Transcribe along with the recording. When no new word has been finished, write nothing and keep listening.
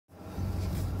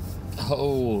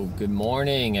Oh, good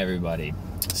morning, everybody.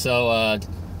 So,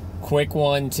 quick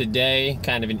one today,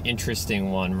 kind of an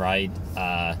interesting one, right?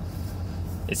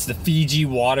 It's the Fiji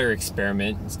water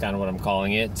experiment. It's kind of what I'm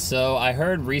calling it. So, I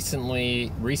heard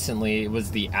recently it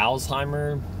was the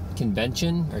Alzheimer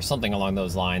convention or something along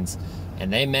those lines,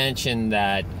 and they mentioned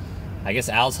that I guess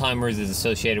Alzheimer's is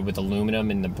associated with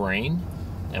aluminum in the brain.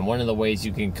 And one of the ways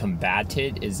you can combat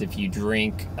it is if you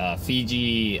drink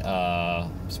Fiji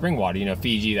spring water,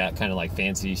 Fiji, that kind of like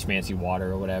fancy schmancy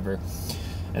water or whatever.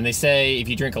 And they say if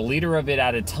you drink a liter of it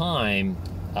at a time,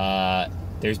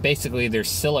 there's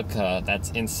silica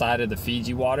that's inside of the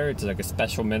Fiji water. It's like a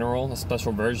special mineral, a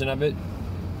special version of it.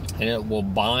 And it will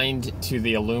bind to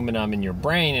the aluminum in your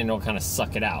brain and it'll kind of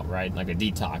suck it out, right? Like a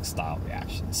detox style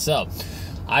reaction. So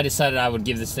I decided I would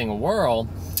give this thing a whirl.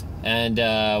 And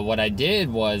what I did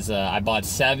was I bought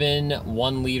 7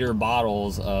 1-liter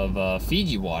bottles of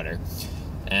Fiji water.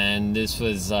 And this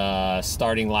was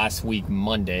starting last week,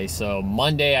 Monday. So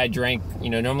Monday I drank,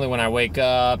 normally when I wake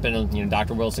up, and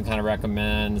Dr. Wilson kind of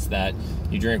recommends that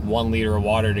you drink 1 liter of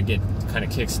water to kind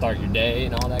of kickstart your day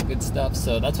and all that good stuff.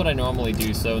 So that's what I normally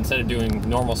do. So instead of doing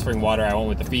normal spring water, I went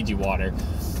with the Fiji water.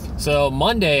 So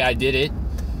Monday I did it,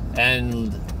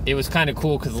 and it was kind of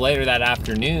cool because later that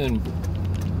afternoon,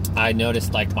 I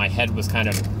noticed like my head was kind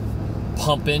of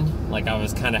pumping, like I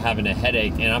was kind of having a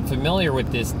headache. And I'm familiar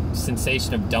with this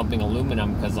sensation of dumping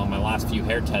aluminum because on my last few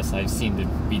hair tests, I've seemed to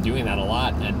be doing that a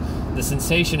lot. And the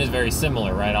sensation is very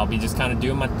similar, right? I'll be just kind of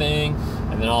doing my thing,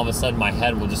 and then all of a sudden my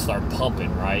head will just start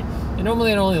pumping, right? And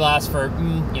normally it only lasts for,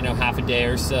 half a day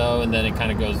or so, and then it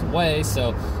kind of goes away.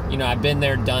 So, I've been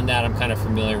there, done that. I'm kind of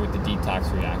familiar with the detox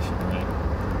reaction, right?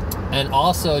 And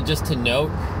also, just to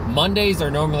note, Mondays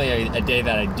are normally a day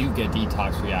that I do get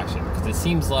detox reaction because it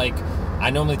seems like I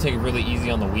normally take it really easy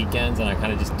on the weekends and I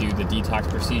kind of just do the detox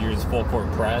procedures full court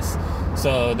press.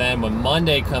 So then when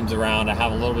Monday comes around, I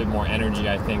have a little bit more energy,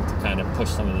 I think, to kind of push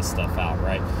some of this stuff out,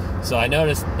 right? So I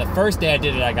noticed the first day I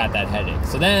did it, I got that headache.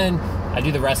 So then I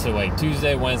do the rest of the week,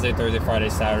 Tuesday, Wednesday, Thursday, Friday,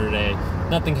 Saturday.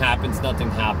 Nothing happens.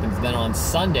 Then on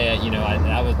Sunday,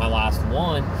 that was my last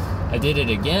one. I did it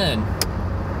again.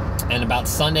 And about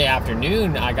Sunday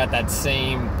afternoon, I got that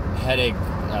same headache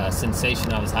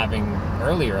sensation I was having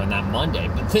earlier on that Monday.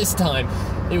 But this time,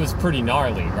 it was pretty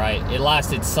gnarly, right? It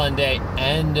lasted Sunday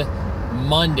and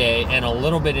Monday and a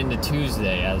little bit into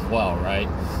Tuesday as well, right?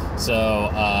 So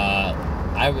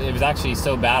it was actually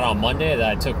so bad on Monday that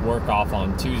I took work off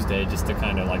on Tuesday just to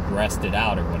kind of like rest it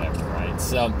out or whatever, right?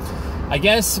 So I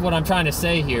guess what I'm trying to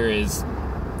say here is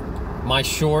my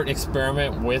short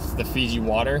experiment with the Fiji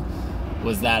water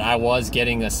was that I was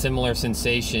getting a similar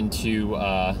sensation to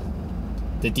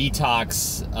the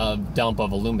detox dump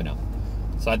of aluminum.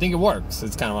 So I think it works.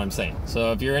 It's kind of what I'm saying.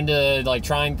 So if you're into like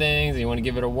trying things and you want to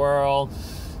give it a whirl,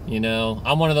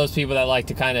 I'm one of those people that like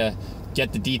to kind of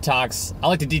get the detox. I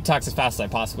like to detox as fast as I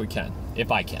possibly can,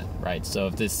 if I can, right? So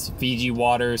if this Fiji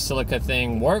water silica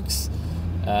thing works,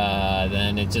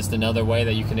 then it's just another way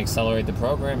that you can accelerate the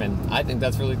program, and I think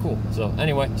that's really cool. So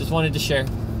anyway, just wanted to share.